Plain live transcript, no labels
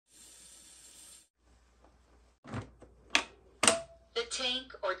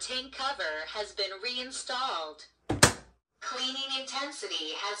tank or tank cover has been reinstalled. Cleaning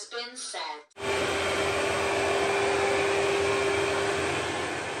intensity has been set.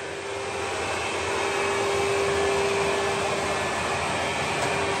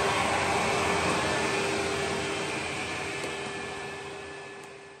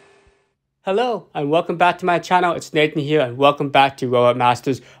 Hello and welcome back to my channel. It's Nathan here and welcome back to Robot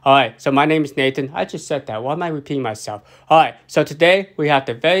Masters. Alright, so my name is Nathan. I just said that. Why am I repeating myself? Alright, so today we have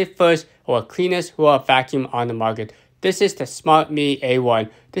the very first or cleanest robot vacuum on the market. This is the SmartMi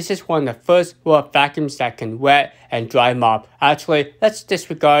A1. This is one of the first robot vacuums that can wet and dry mop. Actually, let's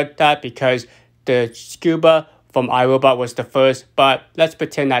disregard that because the Scuba from iRobot was the first, but let's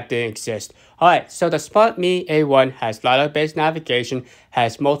pretend that didn't exist. Alright, so the SmartMi A1 has lidar-based navigation,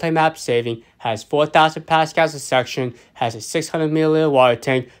 has multi-map saving, has 4,000 pascals of suction, has a 600 milliliter water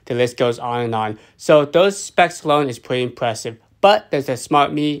tank, the list goes on and on. So those specs alone is pretty impressive. But does the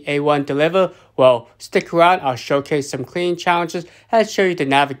SmartMi A1 deliver? Well, stick around, I'll showcase some cleaning challenges and show you the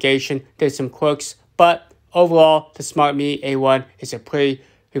navigation, there's some quirks, but overall, the SmartMi A1 is a pretty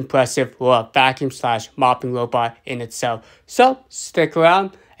impressive robot vacuum / mopping robot in itself. So stick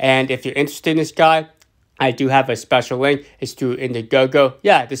around, and if you're interested in this guy, I do have a special link. It's through Indiegogo.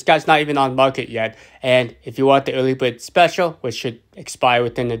 Yeah, this guy's not even on market yet. And if you want the early bird special, which should expire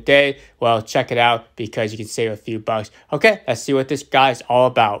within a day, well, check it out because you can save a few bucks. Okay, let's see what this guy is all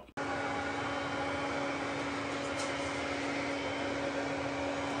about.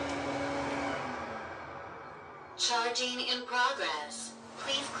 Charging in progress.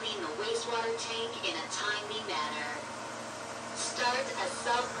 Please clean the wastewater tank in a timely manner. Start a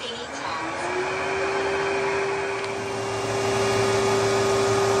self-cleaning task.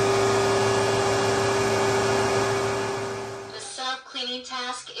 The self-cleaning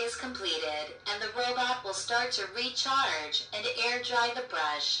task is completed, and the robot will start to recharge and air dry the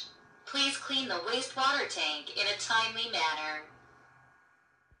brush. Please clean the wastewater tank in a timely manner.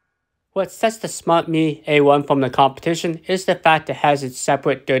 What sets the SmartMi A1 from the competition is the fact it has its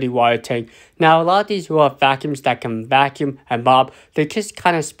separate dirty water tank. Now, a lot of these robot vacuums that can vacuum and mop, they just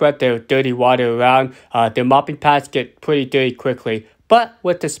kind of spread their dirty water around. Their mopping pads get pretty dirty quickly. But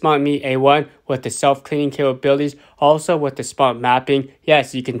with the SmartMi A1, with the self-cleaning capabilities, also with the smart mapping,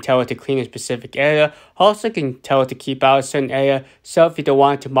 yes, you can tell it to clean a specific area. Also, you can tell it to keep out a certain area. So if you don't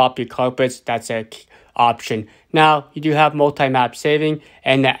want to mop your carpets, that's an option. Now, you do have multi-map saving,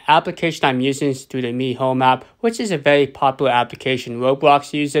 and the application I'm using is through the Mi Home app, which is a very popular application.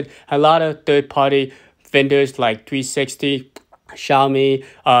 Roblox use it. A lot of third-party vendors like 360, Xiaomi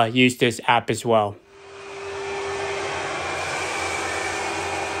use this app as well.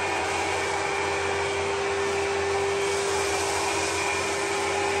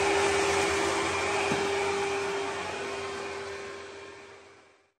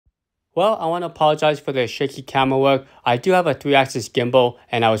 Well, I want to apologize for the shaky camera work. I do have a 3-axis gimbal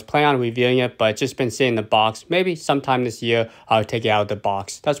and I was planning on reviewing it, but it's just been sitting in the box. Maybe sometime this year I'll take it out of the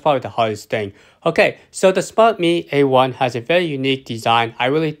box. That's probably the hardest thing. Okay, so the SmartMi A1 has a very unique design. I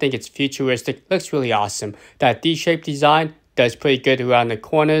really think it's futuristic, looks really awesome. That D-shaped design does pretty good around the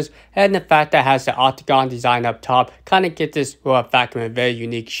corners, and the fact that it has the octagon design up top kind of gives this robot vacuum a very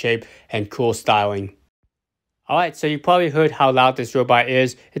unique shape and cool styling. Alright, so you probably heard how loud this robot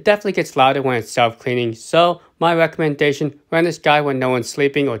is. It definitely gets louder when it's self-cleaning. So my recommendation, run this guy when no one's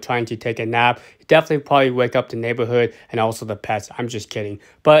sleeping or trying to take a nap. You definitely probably wake up the neighborhood and also the pets. I'm just kidding.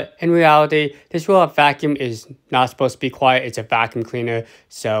 But in reality, this robot vacuum is not supposed to be quiet. It's a vacuum cleaner.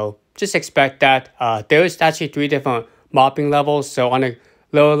 So just expect that. There is actually 3 different mopping levels. So on the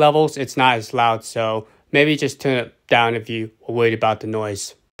lower levels, it's not as loud. So maybe just turn it down if you are worried about the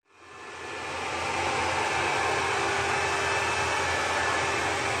noise.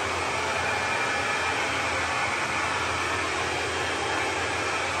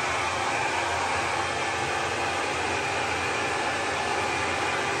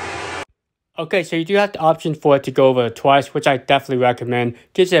 Okay, so you do have the option for it to go over twice, which I definitely recommend.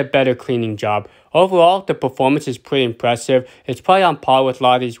 Gives it a better cleaning job. Overall, the performance is pretty impressive. It's probably on par with a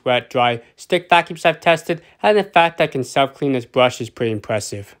lot of these wet, dry stick vacuums I've tested, and the fact that it can self-clean this brush is pretty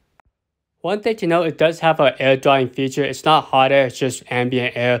impressive. One thing to note, it does have an air drying feature. It's not hot air, it's just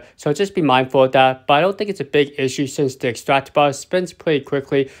ambient air. So just be mindful of that. But I don't think it's a big issue since the extractor bar spins pretty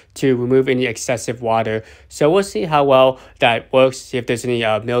quickly to remove any excessive water. So we'll see how well that works, see if there's any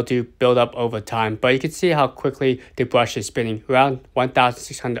mildew buildup over time. But you can see how quickly the brush is spinning, around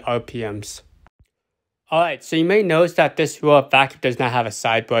 1,600 RPMs. Alright, so you may notice that this robot vacuum does not have a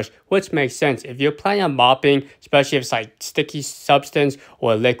side brush, which makes sense. If you're planning on mopping, especially if it's like sticky substance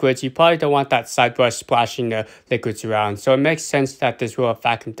or liquids, you probably don't want that side brush splashing the liquids around. So it makes sense that this robot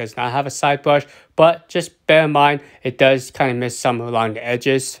vacuum does not have a side brush, but just bear in mind, it does kind of miss some along the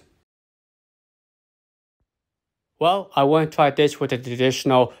edges. Well, I want to try this with a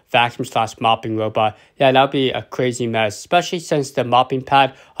traditional vacuum slash mopping robot. Yeah, that'll be a crazy mess, especially since the mopping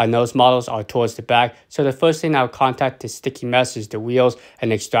pad on those models are towards the back. So the first thing I would contact this sticky mess is the wheels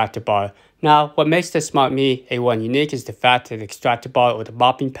and the extractor bar. Now, what makes the SmartMi A1 unique is the fact that the extractor bar or the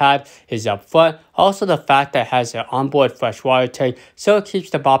mopping pad is up front. Also the fact that it has an onboard fresh water tank, so it keeps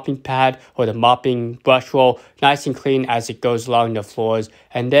the mopping pad or the mopping brush roll nice and clean as it goes along the floors.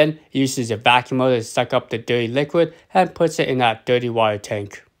 And then it uses a vacuum motor to suck up the dirty liquid and puts it in that dirty water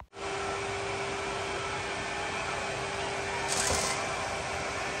tank.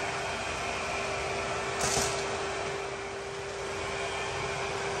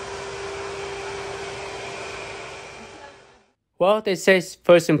 Well, they say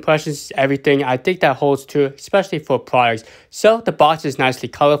first impressions is everything. I think that holds true, especially for products. So the box is nicely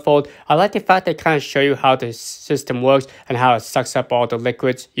colorful. I like the fact they kind of show you how the system works and how it sucks up all the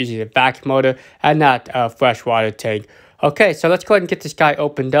liquids using the vacuum motor and that fresh water tank. Okay, so let's go ahead and get this guy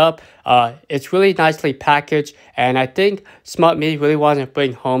opened up. It's really nicely packaged, and I think SmartMi really wanted to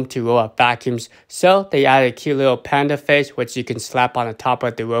bring home to robot vacuums. So they added a cute little panda face, which you can slap on the top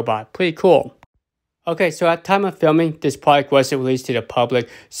of the robot. Pretty cool. Okay, so at time of filming, this product wasn't released to the public,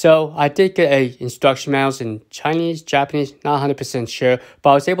 so I did get instruction manuals in Chinese, Japanese, not 100% sure, but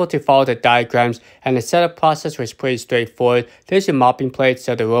I was able to follow the diagrams, and the setup process was pretty straightforward. There's your mopping plate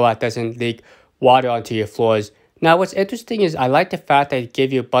so the robot doesn't leak water onto your floors. Now, what's interesting is I like the fact that it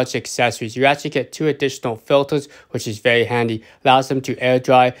gave you a bunch of accessories. You actually get 2 additional filters, which is very handy. Allows them to air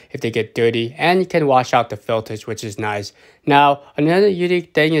dry if they get dirty, and you can wash out the filters, which is nice. Now, another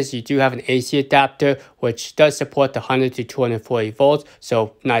unique thing is you do have an AC adapter, which does support the 100 to 240 volts,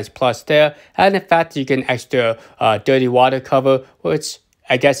 so nice plus there. And the fact that you get an extra dirty water cover, which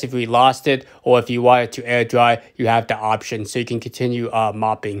I guess if we lost it or if you wanted to air dry, you have the option, so you can continue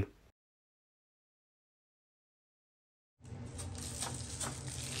mopping.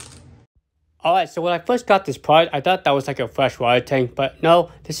 Alright, so when I first got this product, I thought that was like a fresh water tank, but no,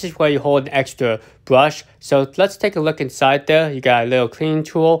 this is where you hold an extra brush. So let's take a look inside there. You got a little cleaning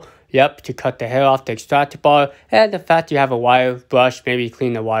tool, yep, to cut the hair off the extractor bar, and the fact you have a wire brush, maybe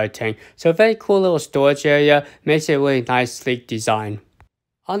clean the water tank. So a very cool little storage area, makes it a really nice, sleek design.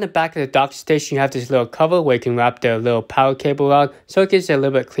 On the back of the dock station, you have this little cover where you can wrap the little power cable around, so it gives it a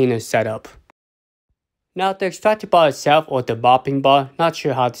little bit cleaner setup. Now the extractor bar itself, or the mopping bar, not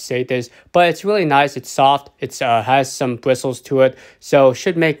sure how to say this, but it's really nice, it's soft, it has some bristles to it, so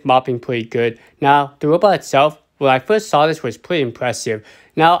should make mopping pretty good. Now the robot itself, when I first saw this, was pretty impressive.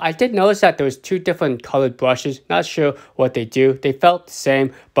 Now I did notice that there was 2 different colored brushes, not sure what they do, they felt the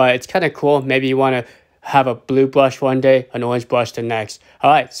same, but it's kind of cool. Maybe you want to have a blue brush one day, an orange brush the next.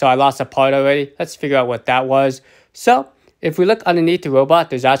 Alright, so I lost a part already, let's figure out what that was. So if we look underneath the robot,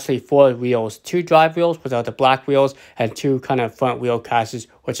 there's actually 4 wheels, 2 drive wheels without the black wheels and 2 kind of front wheel casters,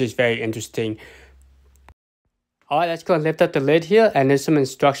 which is very interesting. Alright, let's go and lift up the lid here, and there's some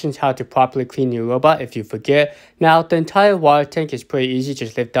instructions how to properly clean your robot if you forget. Now, the entire water tank is pretty easy,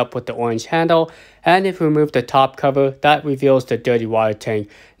 just lift up with the orange handle, and if we remove the top cover, that reveals the dirty water tank.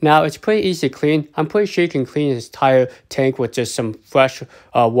 Now, it's pretty easy to clean. I'm pretty sure you can clean this entire tank with just some fresh,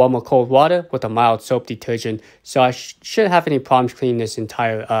 warm or cold water with a mild soap detergent, so I shouldn't have any problems cleaning this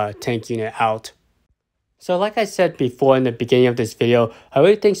entire tank unit out. So like I said before in the beginning of this video, I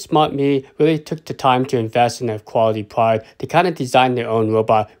really think SmartMi really took the time to invest in a quality product. They kind of designed their own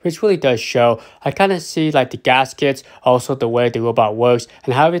robot, which really does show. I kind of see like the gaskets, also the way the robot works,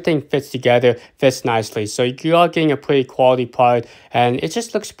 and how everything fits together, fits nicely. So you are getting a pretty quality product, and it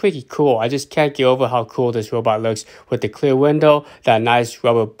just looks pretty cool. I just can't get over how cool this robot looks with the clear window, that nice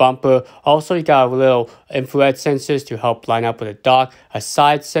rubber bumper. Also, you got a little infrared sensors to help line up with the dock, a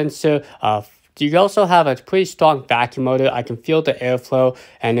side sensor, you also have a pretty strong vacuum motor. I can feel the airflow,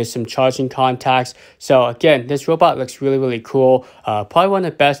 and there's some charging contacts. So again, this robot looks really, really cool. Probably one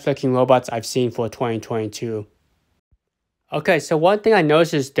of the best looking robots I've seen for 2022. Okay, so one thing I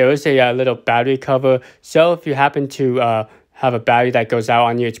noticed is there is a little battery cover. So if you happen to have a battery that goes out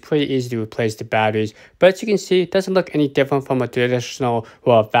on you, it's pretty easy to replace the batteries. But as you can see, it doesn't look any different from a traditional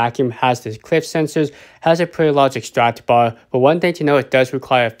vacuum. It has the cliff sensors, has a pretty large extractor bar, but one thing to know, it does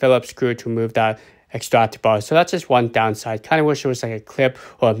require a Phillips screw to remove that extractor bar. So that's just one downside. Kind of wish it was like a clip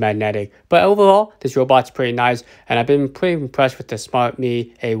or a magnetic. But overall, this robot's pretty nice, and I've been pretty impressed with the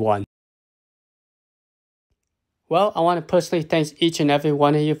SmartMi A1. Well, I want to personally thank each and every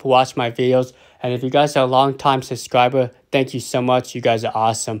one of you for watching my videos. And if you guys are a long-time subscriber, thank you so much. You guys are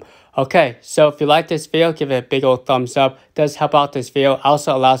awesome. Okay, so if you like this video, give it a big old thumbs up. It does help out this video.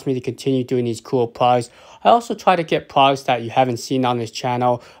 Also allows me to continue doing these cool products. I also try to get products that you haven't seen on this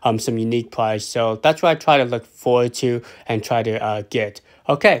channel, some unique products. So that's what I try to look forward to and try to get.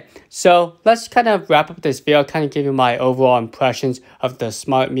 Okay, so let's kind of wrap up this video, kind of give you my overall impressions of the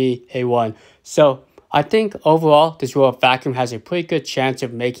SmartMi A1. So I think overall, this robot vacuum has a pretty good chance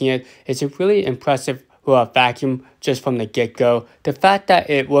of making it. It's a really impressive robot vacuum just from the get-go. The fact that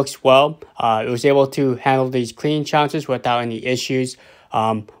it works well, it was able to handle these cleaning challenges without any issues.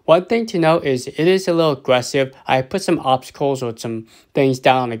 One thing to note is it is a little aggressive. I put some obstacles or some things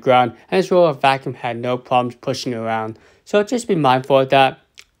down on the ground, and this robot vacuum had no problems pushing around. So just be mindful of that.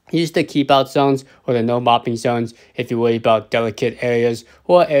 Use the keep out zones or the no mopping zones if you worry about delicate areas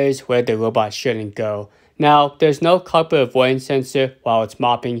or areas where the robot shouldn't go. Now, there's no carpet avoidance sensor while it's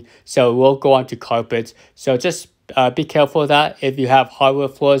mopping, so it will go onto carpets. So just be careful of that. If you have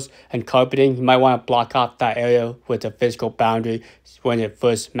hardwood floors and carpeting, you might want to block off that area with a physical boundary when it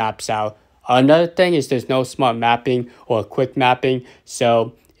first maps out. Another thing is there's no smart mapping or quick mapping,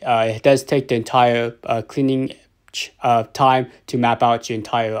 so it does take the entire cleaning time to map out your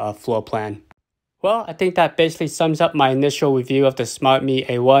entire floor plan. Well, I think that basically sums up my initial review of the SmartMi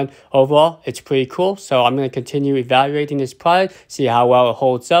A1. Overall, it's pretty cool, so I'm going to continue evaluating this product, see how well it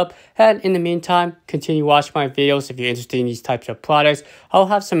holds up, and in the meantime, continue watching my videos if you're interested in these types of products. I'll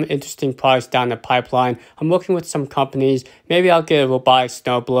have some interesting products down the pipeline. I'm working with some companies. Maybe I'll get a robotic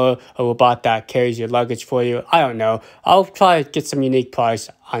snowblower, a robot that carries your luggage for you. I don't know. I'll try to get some unique products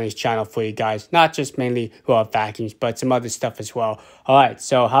on this channel for you guys, not just mainly robot vacuums, but some other stuff as well. All right,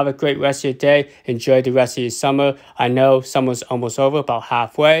 so have a great rest of your day. Enjoy the rest of your summer. I know summer's almost over, about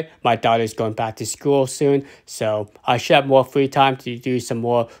halfway. My daughter's going back to school soon, so I should have more free time to do some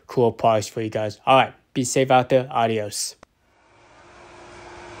more cool products for you guys. All right, be safe out there. Adios.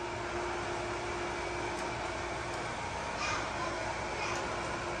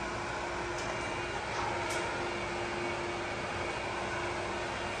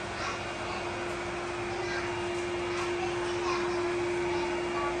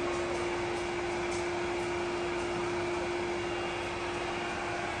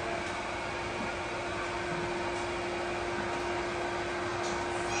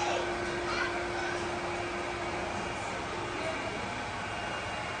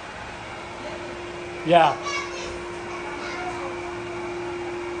 Yeah.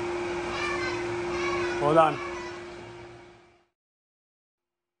 Hold on.